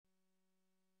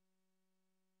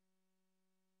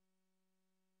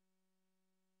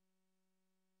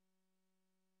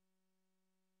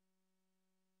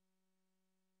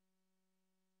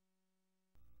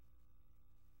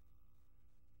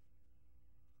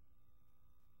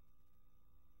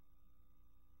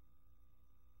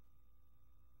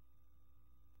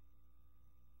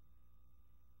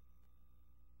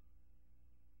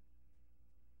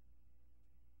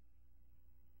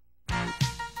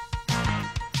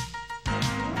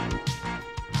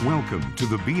Welcome to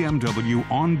the BMW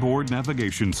onboard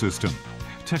navigation system.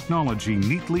 Technology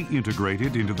neatly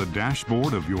integrated into the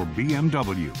dashboard of your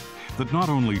BMW that not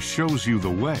only shows you the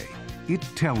way, it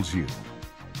tells you.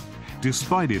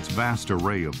 Despite its vast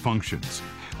array of functions,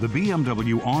 the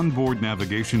BMW onboard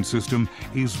navigation system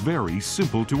is very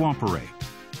simple to operate.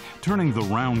 Turning the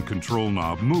round control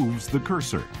knob moves the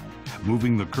cursor.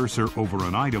 Moving the cursor over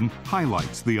an item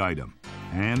highlights the item,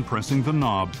 and pressing the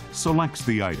knob selects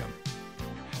the item.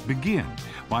 Begin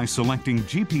by selecting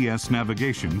GPS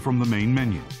navigation from the main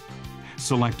menu.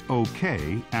 Select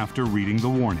OK after reading the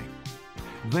warning.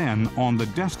 Then, on the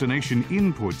destination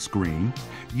input screen,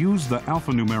 use the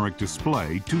alphanumeric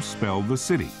display to spell the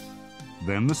city,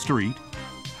 then the street,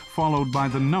 followed by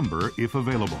the number if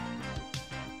available.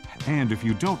 And if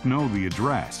you don't know the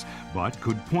address but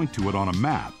could point to it on a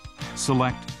map,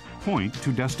 select Point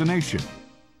to Destination.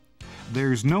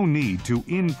 There's no need to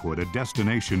input a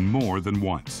destination more than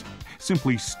once.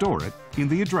 Simply store it in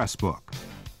the address book.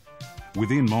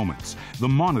 Within moments, the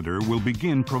monitor will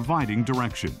begin providing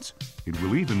directions. It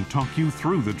will even talk you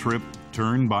through the trip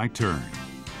turn by turn.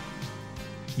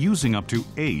 Using up to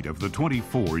 8 of the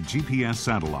 24 GPS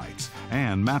satellites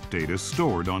and map data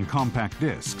stored on compact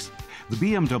discs, the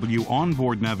BMW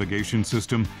onboard navigation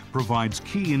system provides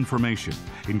key information,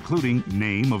 including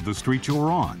name of the street you're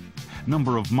on,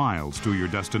 number of miles to your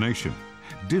destination,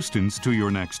 distance to your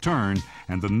next turn,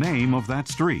 and the name of that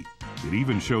street. It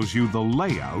even shows you the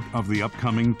layout of the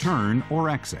upcoming turn or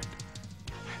exit.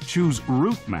 Choose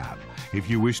Route Map if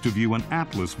you wish to view an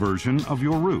atlas version of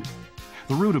your route.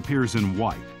 The route appears in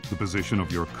white. The position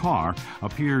of your car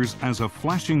appears as a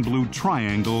flashing blue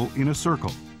triangle in a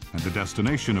circle, and the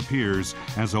destination appears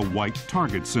as a white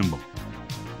target symbol.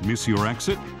 Miss your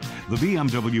exit? The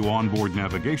BMW onboard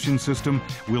navigation system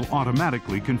will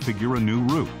automatically configure a new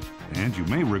route, and you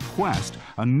may request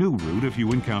a new route if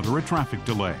you encounter a traffic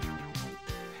delay.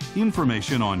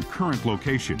 Information on current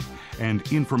location and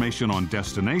information on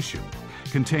destination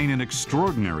contain an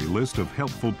extraordinary list of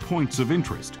helpful points of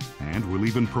interest and will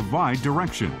even provide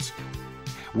directions.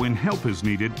 When help is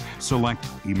needed, select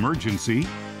Emergency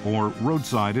or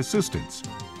Roadside Assistance,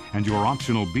 and your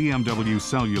optional BMW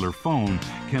cellular phone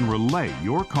can relay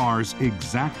your car's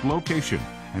exact location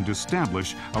and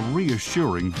establish a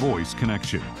reassuring voice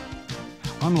connection.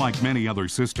 Unlike many other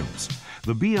systems,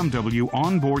 the BMW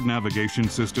onboard navigation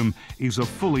system is a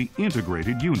fully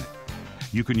integrated unit.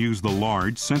 You can use the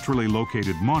large, centrally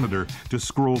located monitor to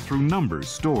scroll through numbers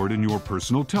stored in your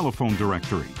personal telephone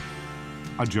directory.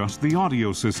 Adjust the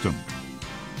audio system.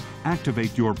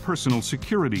 Activate your personal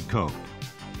security code.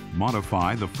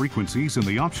 Modify the frequencies in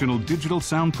the optional digital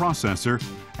sound processor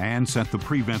and set the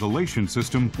pre-ventilation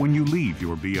system when you leave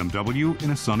your BMW in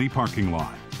a sunny parking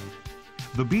lot.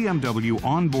 The BMW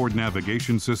onboard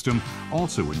navigation system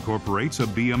also incorporates a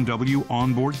BMW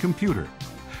onboard computer.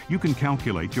 You can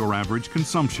calculate your average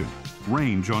consumption,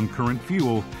 range on current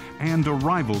fuel, and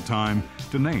arrival time,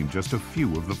 to name just a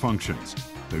few of the functions.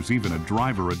 There's even a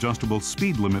driver adjustable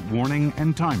speed limit warning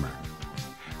and timer.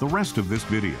 The rest of this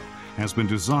video has been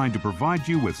designed to provide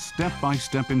you with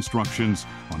step-by-step instructions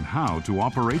on how to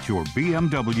operate your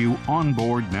BMW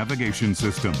onboard navigation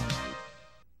system.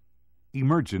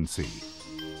 Emergency.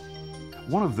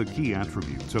 One of the key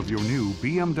attributes of your new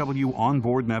BMW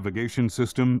onboard navigation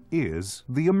system is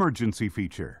the emergency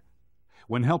feature.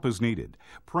 When help is needed,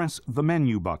 press the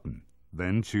menu button,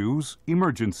 then choose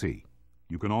Emergency.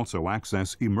 You can also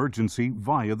access Emergency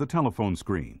via the telephone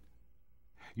screen.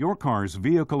 Your car's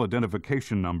vehicle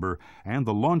identification number and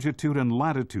the longitude and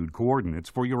latitude coordinates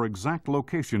for your exact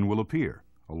location will appear,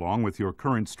 along with your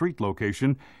current street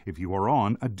location if you are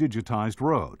on a digitized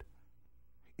road.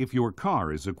 If your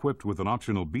car is equipped with an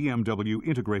optional BMW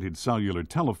integrated cellular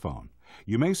telephone,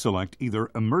 you may select either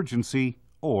Emergency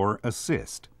or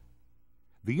Assist.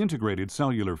 The integrated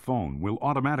cellular phone will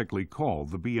automatically call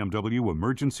the BMW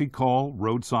Emergency Call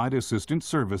Roadside Assistance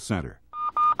Service Center.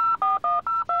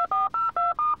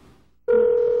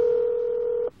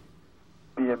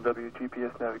 BMW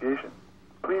GPS navigation.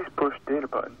 Please push data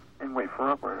button and wait for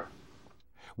operator.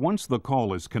 Once the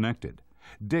call is connected,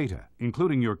 data,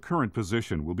 including your current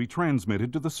position, will be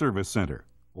transmitted to the service center,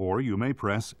 or you may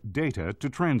press Data to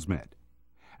transmit.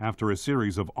 After a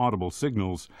series of audible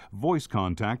signals, voice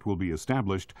contact will be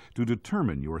established to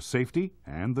determine your safety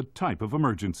and the type of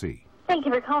emergency. Thank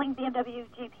you for calling BMW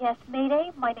GPS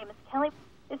Mayday. My name is Kelly.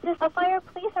 Is this a fire,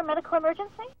 police, or medical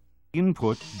emergency?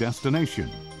 Input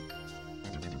destination.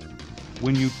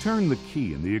 When you turn the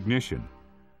key in the ignition,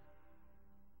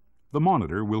 the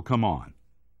monitor will come on.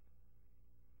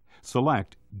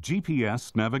 Select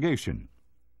GPS navigation.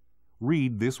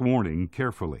 Read this warning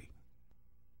carefully.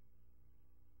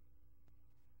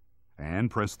 and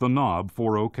press the knob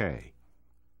for OK.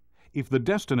 If the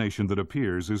destination that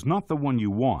appears is not the one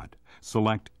you want,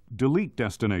 select Delete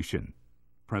Destination.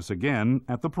 Press again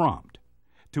at the prompt.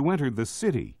 To enter the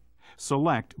city,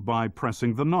 select by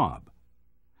pressing the knob.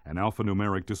 An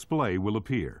alphanumeric display will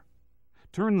appear.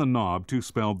 Turn the knob to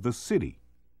spell the city,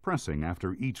 pressing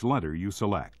after each letter you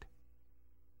select.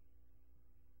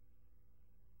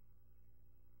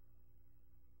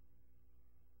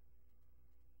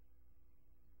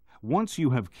 Once you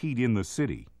have keyed in the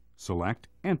city, select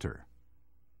Enter.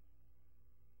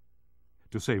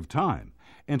 To save time,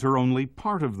 enter only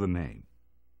part of the name.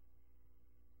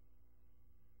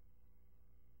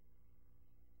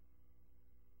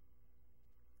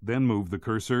 Then move the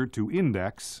cursor to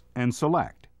Index and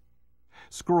select.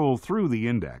 Scroll through the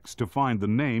index to find the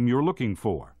name you're looking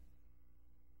for.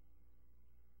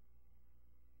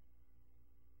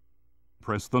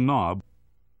 Press the knob.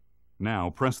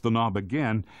 Now press the knob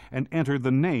again and enter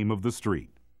the name of the street.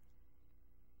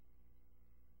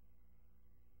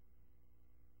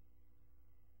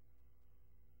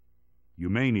 You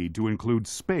may need to include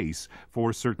space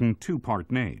for certain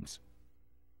two-part names.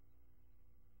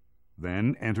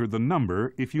 Then enter the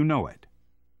number if you know it.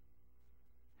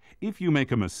 If you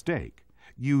make a mistake,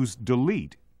 use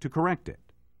Delete to correct it.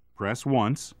 Press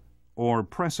once, or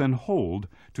press and hold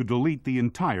to delete the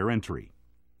entire entry.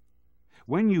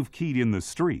 When you've keyed in the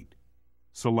street,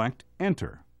 select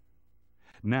Enter.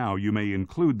 Now you may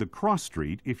include the cross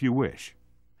street if you wish.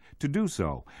 To do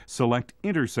so, select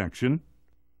Intersection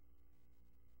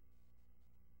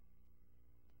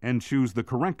and choose the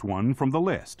correct one from the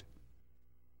list.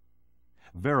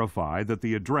 Verify that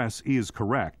the address is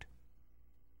correct.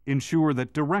 Ensure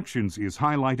that Directions is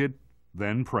highlighted,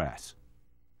 then press.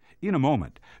 In a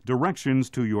moment, directions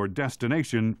to your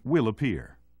destination will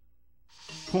appear.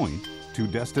 Point to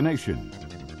destination.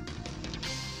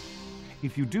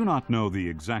 If you do not know the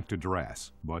exact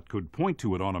address, but could point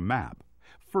to it on a map,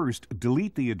 first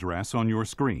delete the address on your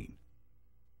screen.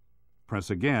 Press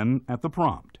again at the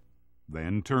prompt.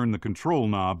 Then turn the control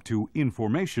knob to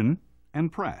Information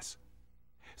and press.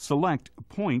 Select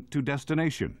Point to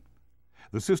Destination.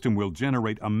 The system will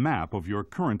generate a map of your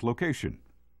current location.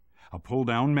 A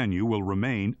pull-down menu will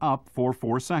remain up for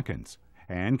 4 seconds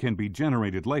and can be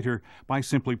generated later by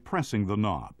simply pressing the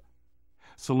knob.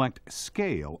 Select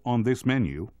Scale on this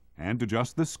menu and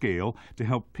adjust the scale to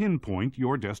help pinpoint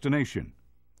your destination.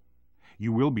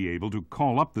 You will be able to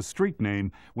call up the street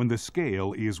name when the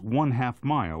scale is 1/2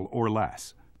 mile or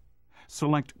less.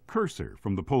 Select Cursor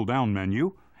from the pull-down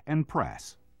menu and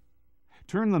press.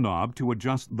 Turn the knob to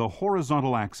adjust the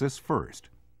horizontal axis first,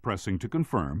 pressing to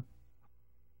confirm.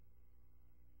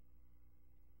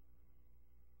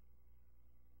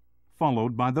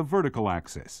 Followed by the vertical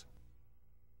axis.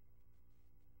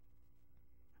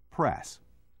 Press.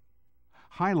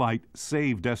 Highlight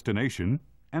Save Destination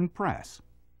and press.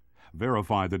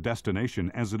 Verify the destination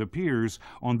as it appears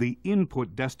on the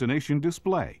Input Destination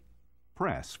display.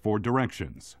 Press for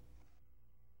directions.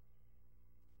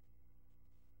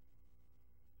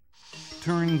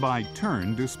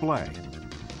 Turn-by-turn display.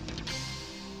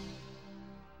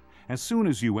 As soon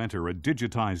as you enter a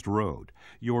digitized road,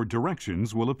 your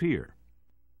directions will appear.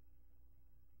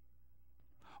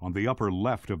 On the upper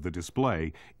left of the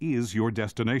display is your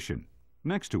destination.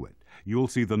 Next to it, you'll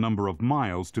see the number of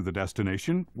miles to the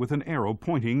destination with an arrow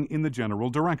pointing in the general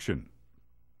direction.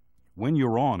 When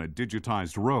you're on a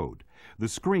digitized road, the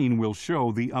screen will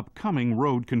show the upcoming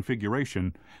road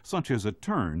configuration, such as a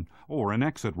turn or an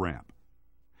exit ramp.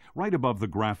 Right above the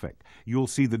graphic, you'll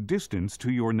see the distance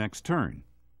to your next turn,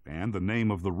 and the name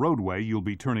of the roadway you'll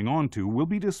be turning onto will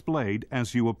be displayed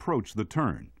as you approach the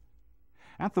turn.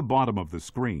 At the bottom of the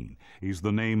screen is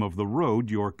the name of the road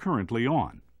you're currently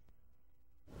on.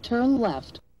 Turn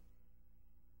left.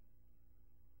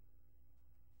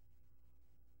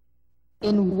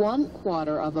 In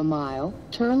 1/4 of a mile,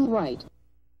 turn right.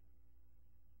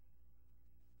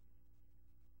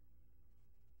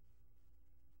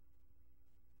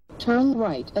 Turn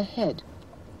right ahead.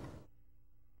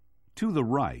 To the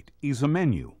right is a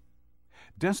menu.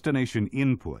 Destination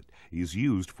input is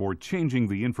used for changing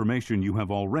the information you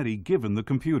have already given the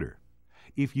computer.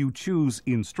 If you choose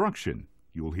Instruction,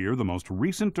 you'll hear the most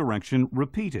recent direction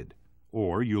repeated,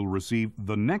 or you'll receive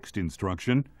the next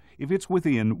instruction if it's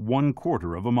within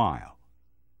 1/4 of a mile.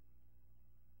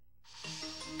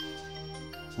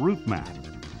 Route Map.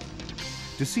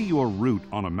 To see your route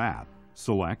on a map,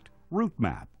 select Route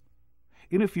Map.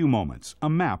 In a few moments, a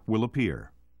map will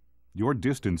appear. Your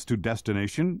distance to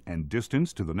destination and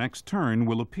distance to the next turn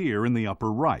will appear in the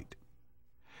upper right.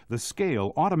 The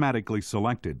scale automatically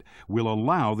selected will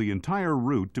allow the entire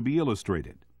route to be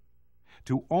illustrated.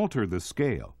 To alter the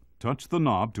scale, touch the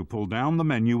knob to pull down the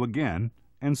menu again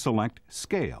and select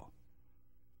Scale.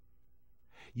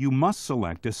 You must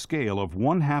select a scale of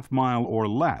 1/2 mile or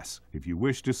less if you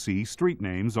wish to see street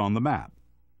names on the map.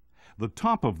 The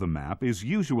top of the map is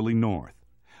usually north,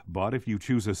 but if you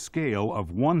choose a scale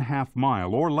of 1/2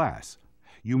 mile or less,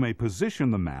 you may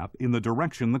position the map in the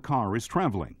direction the car is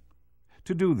traveling.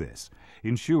 To do this,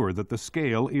 ensure that the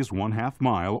scale is 1/2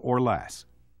 mile or less.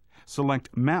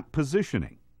 Select Map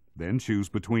Positioning, then choose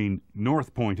between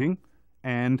North Pointing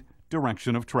and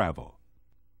Direction of Travel.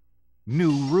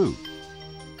 New Route.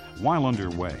 While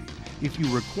underway, if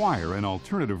you require an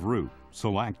alternative route,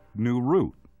 select New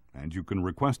Route, and you can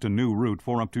request a new route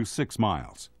for up to 6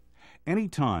 miles.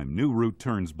 Anytime New Route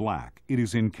turns black, it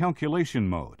is in calculation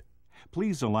mode.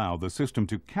 Please allow the system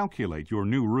to calculate your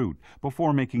new route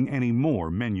before making any more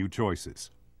menu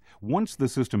choices. Once the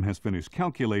system has finished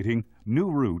calculating, New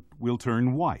Route will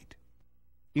turn white.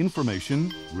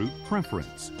 Information Route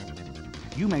Preference.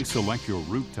 You may select your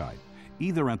route type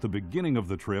either at the beginning of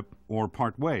the trip or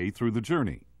partway through the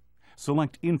journey.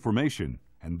 Select Information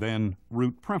and then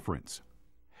Route Preference.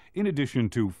 In addition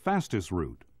to Fastest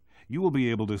Route, you will be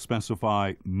able to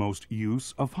specify Most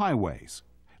Use of Highways,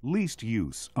 Least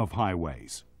Use of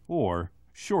Highways, or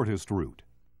Shortest Route.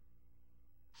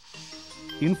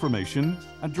 Information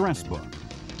Address Book.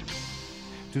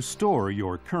 To store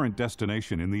your current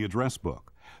destination in the address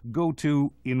book, go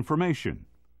to Information.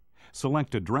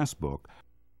 Select Address Book,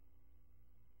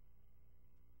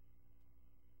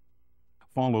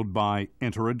 followed by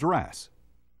Enter Address.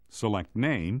 Select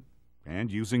Name,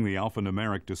 and using the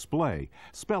alphanumeric display,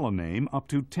 spell a name up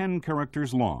to 10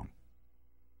 characters long.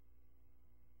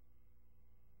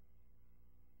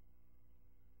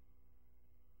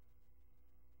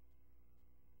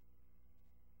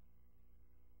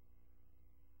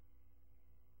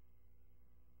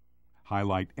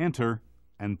 Highlight Enter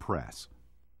and press.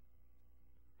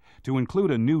 To include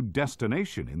a new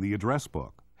destination in the address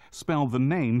book, spell the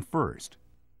name first.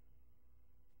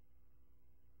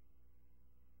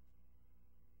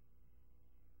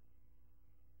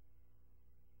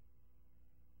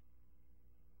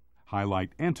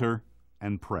 Highlight Enter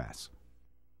and press.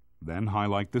 Then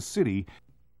highlight the city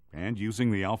and,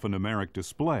 using the alphanumeric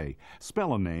display,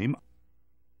 spell a name.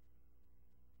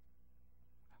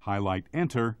 Highlight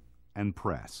Enter and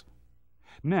press.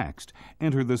 Next,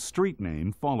 enter the street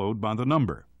name followed by the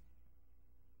number.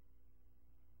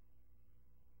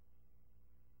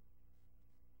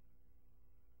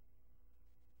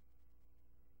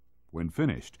 When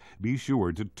finished, be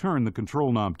sure to turn the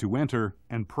control knob to enter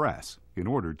and press in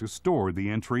order to store the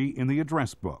entry in the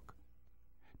address book.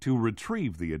 To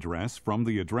retrieve the address from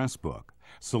the address book,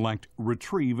 select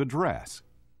Retrieve Address.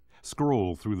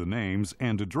 Scroll through the names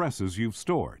and addresses you've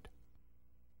stored.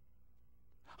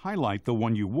 Highlight the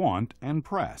one you want and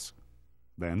press.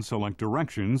 Then select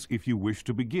Directions if you wish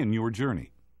to begin your journey.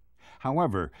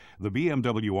 However, the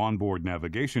BMW onboard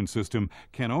navigation system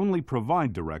can only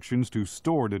provide directions to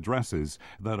stored addresses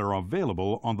that are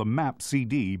available on the map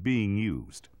CD being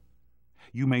used.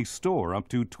 You may store up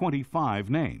to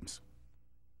 25 names.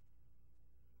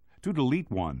 To delete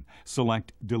one,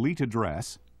 select Delete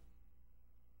Address,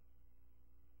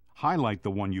 highlight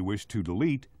the one you wish to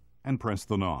delete, and press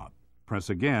the knob. Press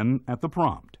again at the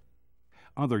prompt.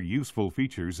 Other useful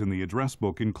features in the address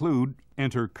book include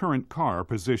Enter Current Car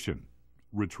Position,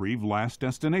 Retrieve Last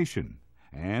Destination,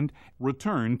 and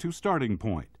Return to Starting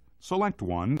Point. Select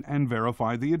one and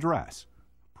verify the address.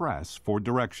 Press for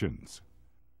directions.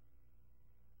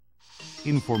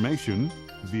 Information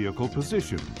Vehicle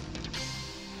Position.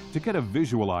 To get a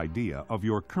visual idea of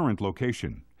your current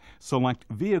location, select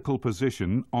Vehicle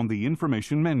Position on the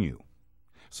Information menu.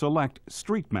 Select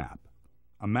Street Map.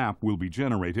 A map will be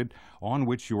generated on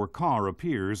which your car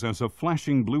appears as a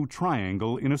flashing blue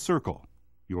triangle in a circle,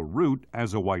 your route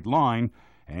as a white line,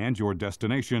 and your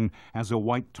destination as a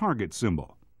white target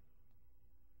symbol.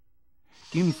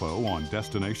 Info on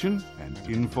destination and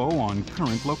info on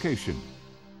current location.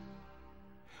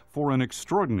 For an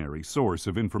extraordinary source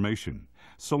of information,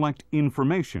 select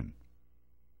Information,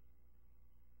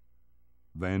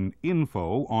 then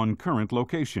Info on current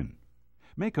location.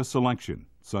 Make a selection,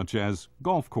 such as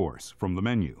Golf Course, from the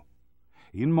menu.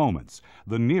 In moments,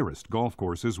 the nearest golf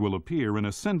courses will appear in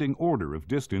ascending order of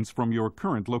distance from your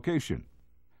current location.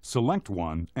 Select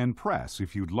one and press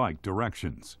if you'd like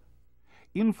directions.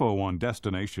 Info on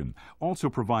destination also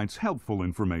provides helpful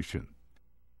information.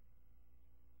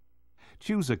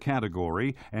 Choose a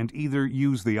category and either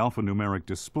use the alphanumeric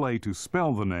display to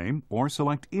spell the name or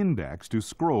select Index to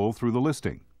scroll through the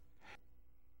listing.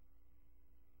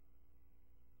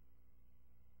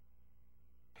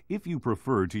 If you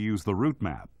prefer to use the route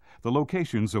map, the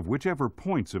locations of whichever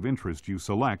points of interest you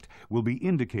select will be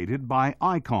indicated by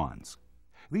icons.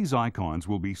 These icons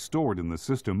will be stored in the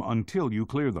system until you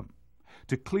clear them.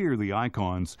 To clear the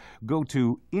icons, go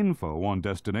to Info on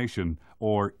Destination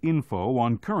or Info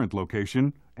on Current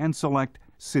Location and select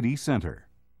City Center.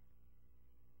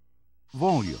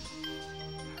 Volume.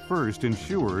 First,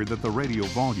 ensure that the radio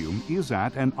volume is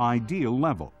at an ideal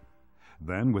level.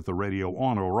 Then, with the radio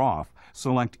on or off,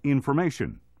 select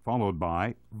Information, followed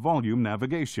by Volume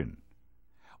Navigation.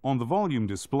 On the volume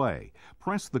display,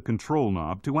 press the control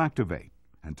knob to activate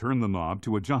and turn the knob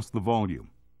to adjust the volume.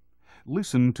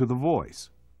 Listen to the voice.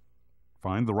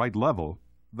 Find the right level,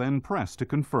 then press to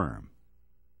confirm.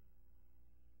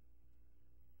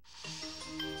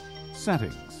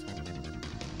 Settings.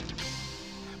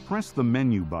 Press the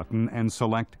menu button and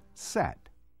select Set.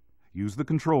 Use the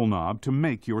control knob to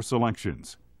make your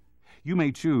selections. You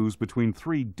may choose between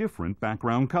 3 different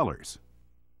background colors.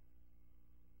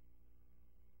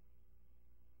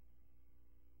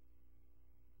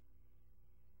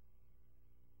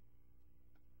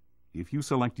 If you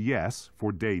select Yes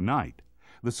for day-night,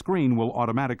 the screen will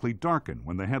automatically darken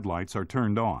when the headlights are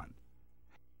turned on.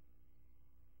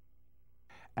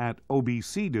 At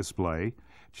OBC display,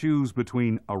 choose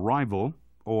between Arrival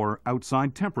or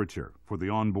Outside Temperature for the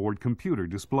onboard computer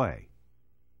display.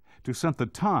 To set the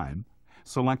time,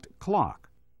 select Clock.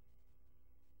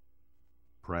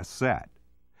 Press Set.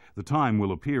 The time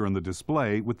will appear on the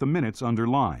display with the minutes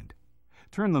underlined.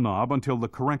 Turn the knob until the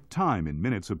correct time in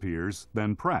minutes appears,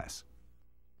 then press.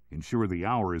 Ensure the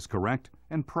hour is correct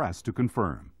and press to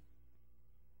confirm.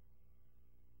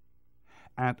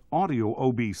 At Audio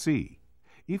OBC,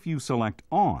 if you select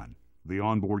On, the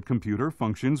onboard computer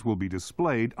functions will be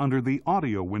displayed under the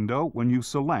audio window when you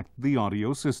select the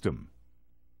audio system.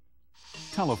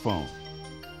 Telephone.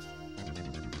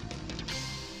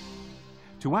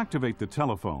 To activate the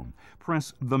telephone,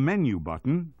 press the menu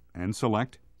button and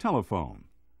select Telephone.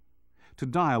 To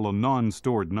dial a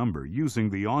non-stored number using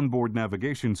the onboard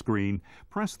navigation screen,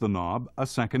 press the knob a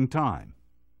second time.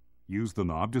 Use the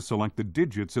knob to select the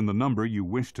digits in the number you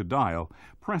wish to dial,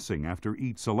 pressing after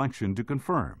each selection to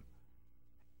confirm.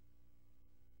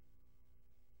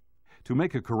 To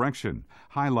make a correction,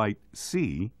 highlight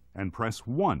C and press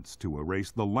once to erase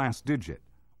the last digit,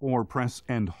 or press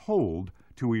and hold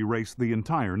to erase the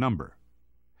entire number.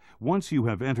 Once you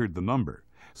have entered the number,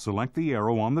 select the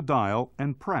arrow on the dial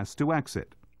and press to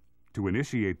exit. To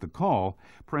initiate the call,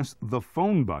 press the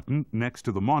phone button next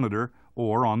to the monitor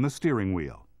or on the steering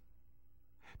wheel.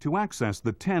 To access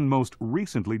the 10 most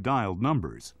recently dialed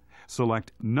numbers,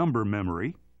 select Number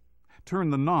Memory.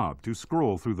 Turn the knob to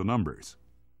scroll through the numbers.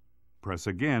 Press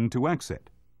again to exit.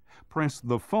 Press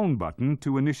the phone button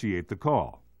to initiate the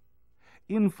call.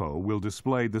 Info will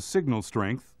display the signal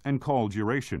strength and call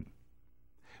duration.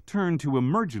 Turn to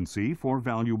Emergency for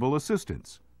valuable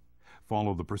assistance.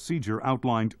 Follow the procedure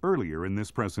outlined earlier in this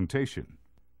presentation.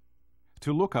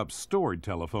 To look up stored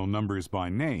telephone numbers by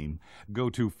name,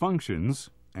 go to Functions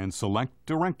and select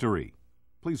Directory.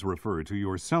 Please refer to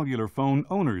your cellular phone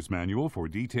owner's manual for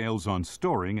details on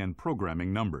storing and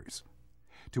programming numbers.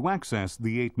 To access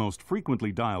the 8 most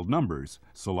frequently dialed numbers,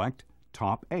 select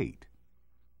Top 8.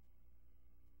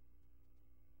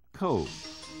 Code.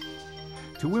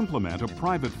 To implement a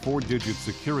private 4-digit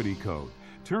security code,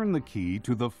 turn the key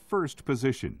to the first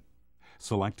position.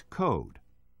 Select Code.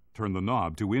 Turn the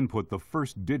knob to input the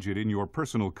first digit in your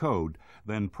personal code,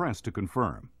 then press to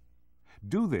confirm.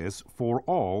 Do this for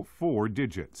all 4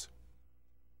 digits.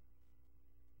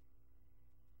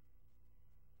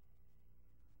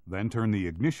 Then turn the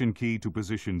ignition key to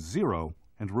position 0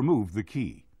 and remove the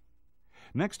key.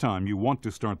 Next time you want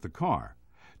to start the car,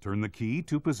 turn the key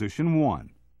to position 1.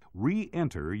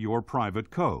 Re-enter your private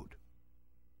code.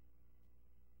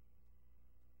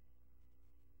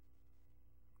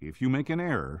 If you make an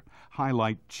error,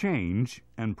 highlight Change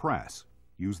and press.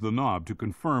 Use the knob to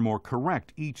confirm or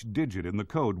correct each digit in the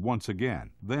code once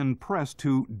again. Then press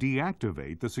to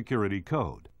deactivate the security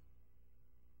code.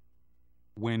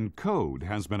 When code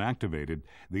has been activated,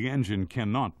 the engine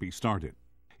cannot be started.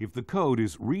 If the code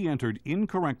is re-entered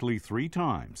incorrectly 3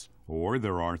 times, or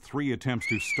there are 3 attempts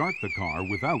to start the car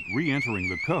without re-entering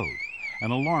the code, an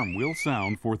alarm will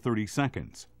sound for 30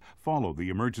 seconds. Follow the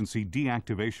emergency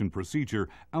deactivation procedure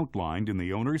outlined in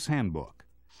the owner's handbook.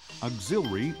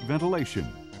 Auxiliary ventilation.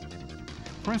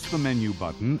 Press the menu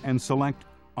button and select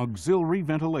Auxiliary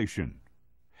ventilation.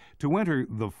 To enter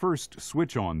the first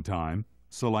switch-on time,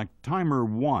 select Timer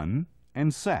 1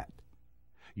 and Set.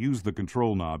 Use the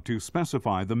control knob to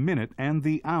specify the minute and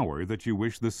the hour that you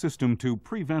wish the system to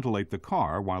pre-ventilate the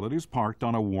car while it is parked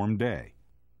on a warm day.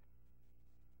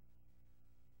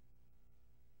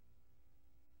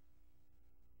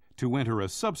 To enter a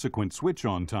subsequent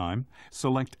switch-on time,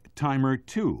 select Timer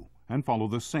 2 and follow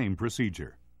the same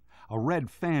procedure. A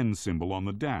red fan symbol on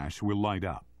the dash will light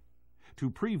up. To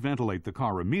pre-ventilate the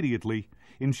car immediately,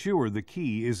 ensure the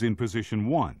key is in position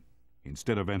 1.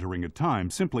 Instead of entering a time,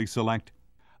 simply select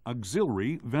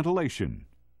Auxiliary Ventilation.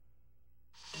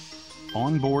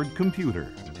 Onboard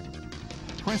Computer.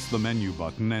 Press the menu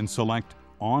button and select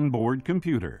Onboard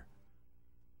Computer.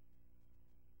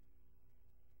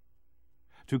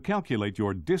 To calculate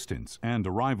your distance and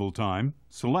arrival time,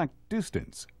 select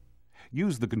Distance.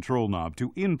 Use the control knob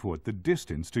to input the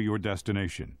distance to your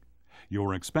destination.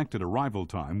 Your expected arrival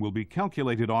time will be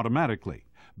calculated automatically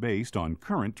based on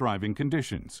current driving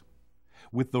conditions.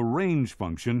 With the range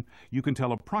function, you can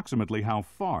tell approximately how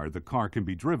far the car can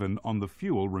be driven on the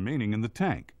fuel remaining in the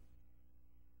tank.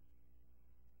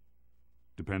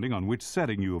 Depending on which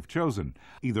setting you have chosen,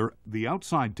 either the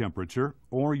outside temperature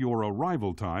or your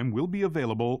arrival time will be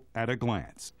available at a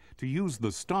glance. To use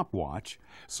the stopwatch,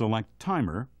 select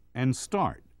Timer and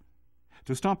Start.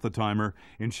 To stop the timer,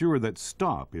 ensure that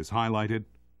Stop is highlighted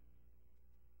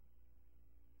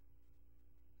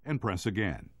and press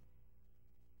again.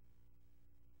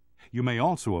 You may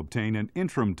also obtain an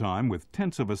interim time with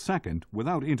tenths of a second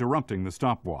without interrupting the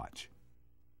stopwatch.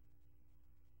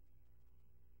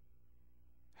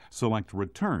 Select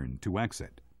Return to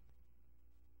exit.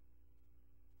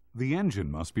 The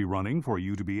engine must be running for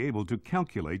you to be able to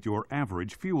calculate your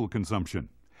average fuel consumption.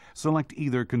 Select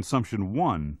either Consumption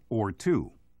 1 or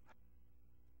 2.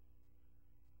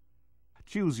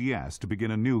 Choose Yes to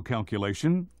begin a new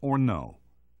calculation or No.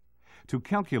 To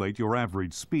calculate your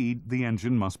average speed, the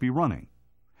engine must be running.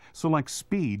 Select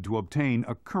Speed to obtain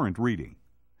a current reading.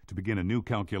 To begin a new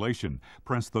calculation,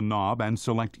 press the knob and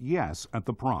select Yes at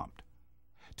the prompt.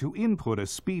 To input a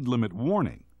speed limit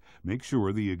warning, make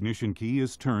sure the ignition key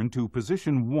is turned to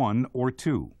position 1 or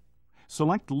 2.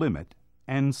 Select Limit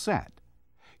and Set.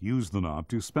 Use the knob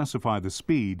to specify the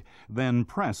speed, then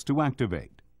press to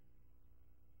activate.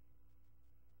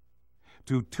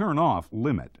 To turn off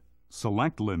Limit,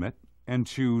 select Limit and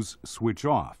choose Switch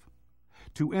Off.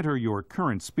 To enter your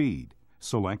current speed,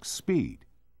 select Speed.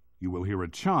 You will hear a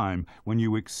chime when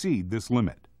you exceed this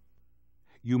limit.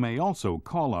 You may also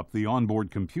call up the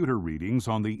onboard computer readings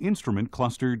on the instrument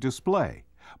cluster display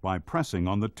by pressing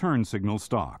on the turn signal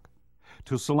stalk.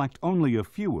 To select only a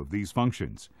few of these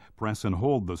functions, press and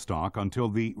hold the stalk until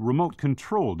the remote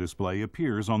control display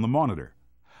appears on the monitor.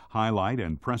 Highlight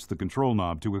and press the control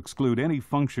knob to exclude any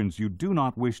functions you do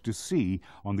not wish to see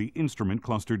on the instrument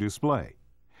cluster display.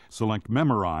 Select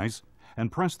Memorize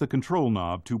and press the control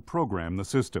knob to program the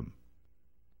system.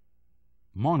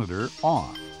 Monitor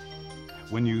off.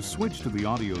 When you switch to the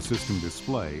audio system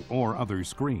display or other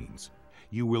screens,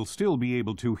 you will still be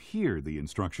able to hear the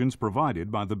instructions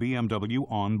provided by the BMW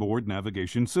onboard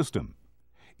navigation system.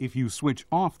 If you switch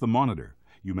off the monitor,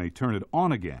 you may turn it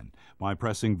on again by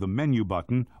pressing the menu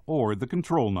button or the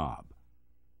control knob.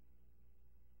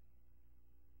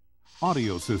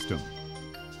 Audio system.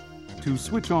 To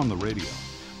switch on the radio,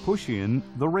 push in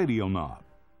the radio knob.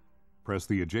 Press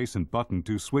the adjacent button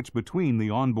to switch between the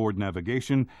onboard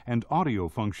navigation and audio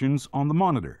functions on the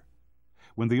monitor.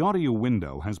 When the audio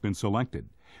window has been selected,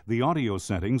 the audio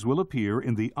settings will appear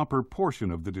in the upper portion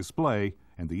of the display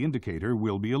and the indicator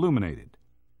will be illuminated.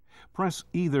 Press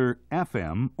either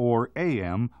FM or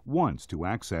AM once to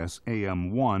access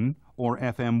AM1 or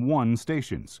FM1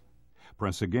 stations.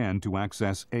 Press again to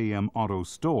access AM Auto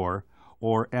Store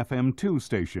or FM2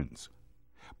 stations.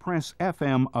 Press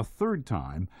FM a third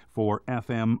time for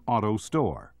FM Auto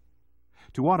Store.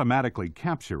 To automatically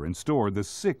capture and store the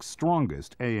 6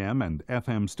 strongest AM and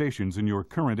FM stations in your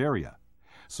current area,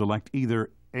 select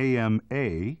either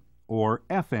AM-A or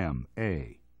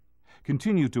FM-A.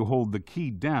 Continue to hold the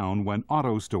key down when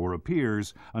Auto Store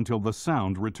appears until the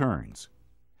sound returns.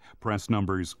 Press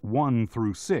numbers 1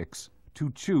 through 6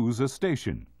 to choose a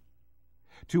station.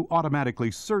 To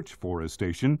automatically search for a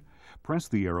station, press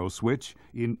the arrow switch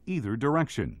in either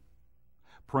direction.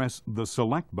 Press the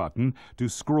Select button to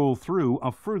scroll through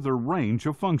a further range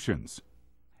of functions.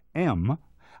 M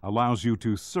allows you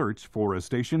to search for a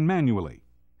station manually.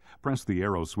 Press the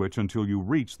arrow switch until you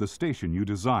reach the station you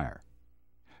desire.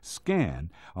 Scan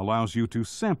allows you to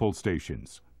sample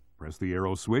stations. Press the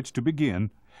arrow switch to begin,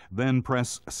 then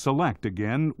press Select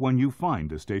again when you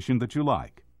find a station that you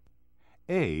like.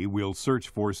 A will search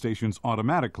for stations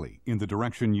automatically in the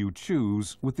direction you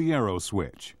choose with the arrow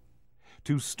switch.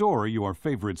 To store your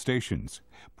favorite stations,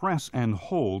 press and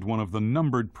hold one of the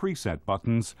numbered preset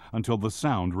buttons until the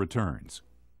sound returns.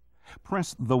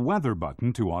 Press the weather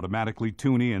button to automatically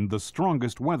tune in the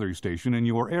strongest weather station in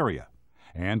your area,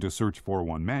 and to search for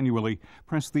one manually,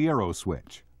 press the arrow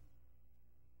switch.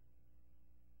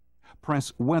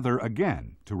 Press weather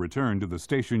again to return to the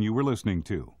station you were listening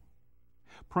to.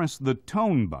 Press the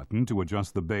tone button to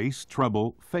adjust the bass,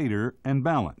 treble, fader, and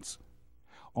balance.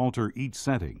 Alter each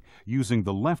setting using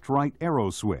the left-right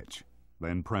arrow switch,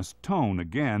 then press tone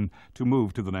again to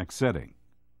move to the next setting.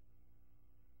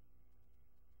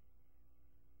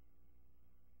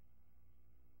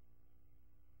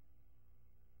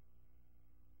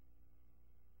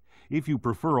 If you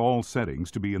prefer all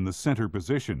settings to be in the center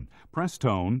position, press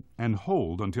tone and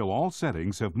hold until all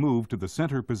settings have moved to the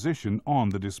center position on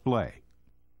the display.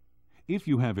 If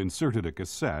you have inserted a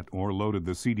cassette or loaded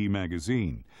the CD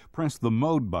magazine, press the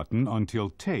mode button until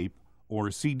tape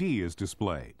or CD is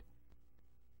displayed.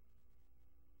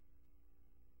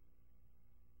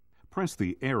 Press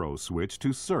the arrow switch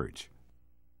to search,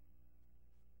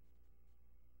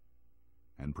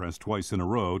 and press twice in a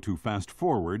row to fast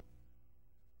forward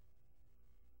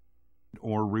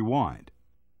or rewind.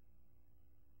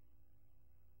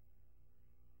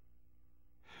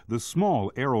 The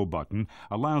small arrow button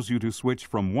allows you to switch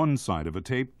from one side of a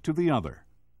tape to the other.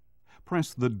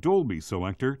 Press the Dolby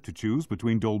selector to choose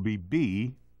between Dolby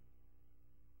B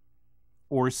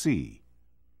or C.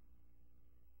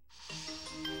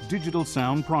 Digital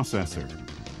sound processor.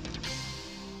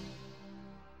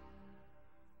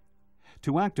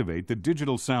 To activate the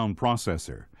digital sound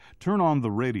processor, turn on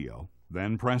the radio,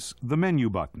 then press the menu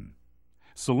button.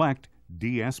 Select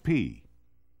DSP.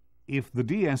 If the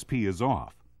DSP is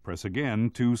off, press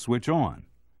again to switch on.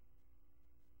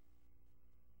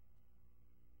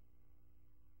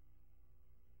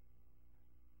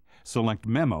 Select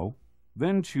Memo,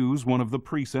 then choose one of the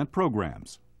preset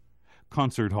programs: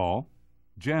 Concert Hall,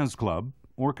 Jazz Club,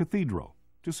 or Cathedral,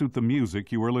 to suit the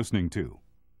music you are listening to.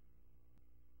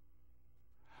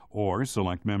 Or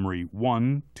select Memory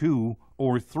 1, 2,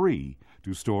 or 3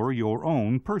 to store your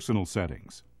own personal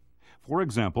settings. For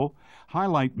example,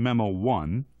 highlight Memo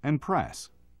 1 and press.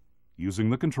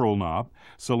 Using the control knob,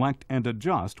 select and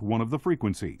adjust one of the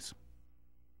frequencies.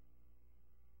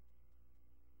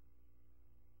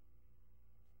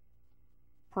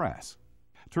 Press.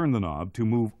 Turn the knob to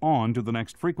move on to the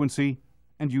next frequency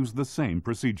and use the same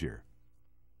procedure.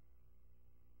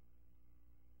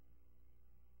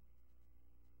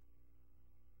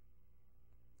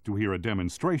 To hear a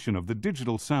demonstration of the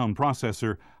digital sound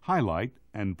processor, highlight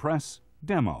and press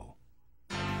Demo.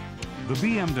 The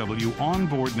BMW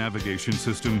onboard navigation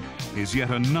system is yet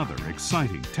another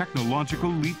exciting technological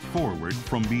leap forward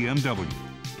from BMW.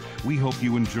 We hope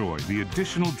you enjoy the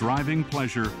additional driving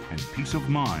pleasure and peace of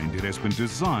mind it has been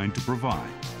designed to provide,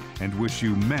 and wish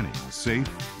you many safe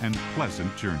and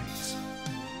pleasant journeys.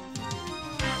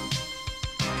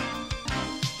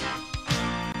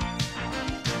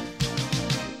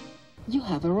 You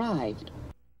have arrived.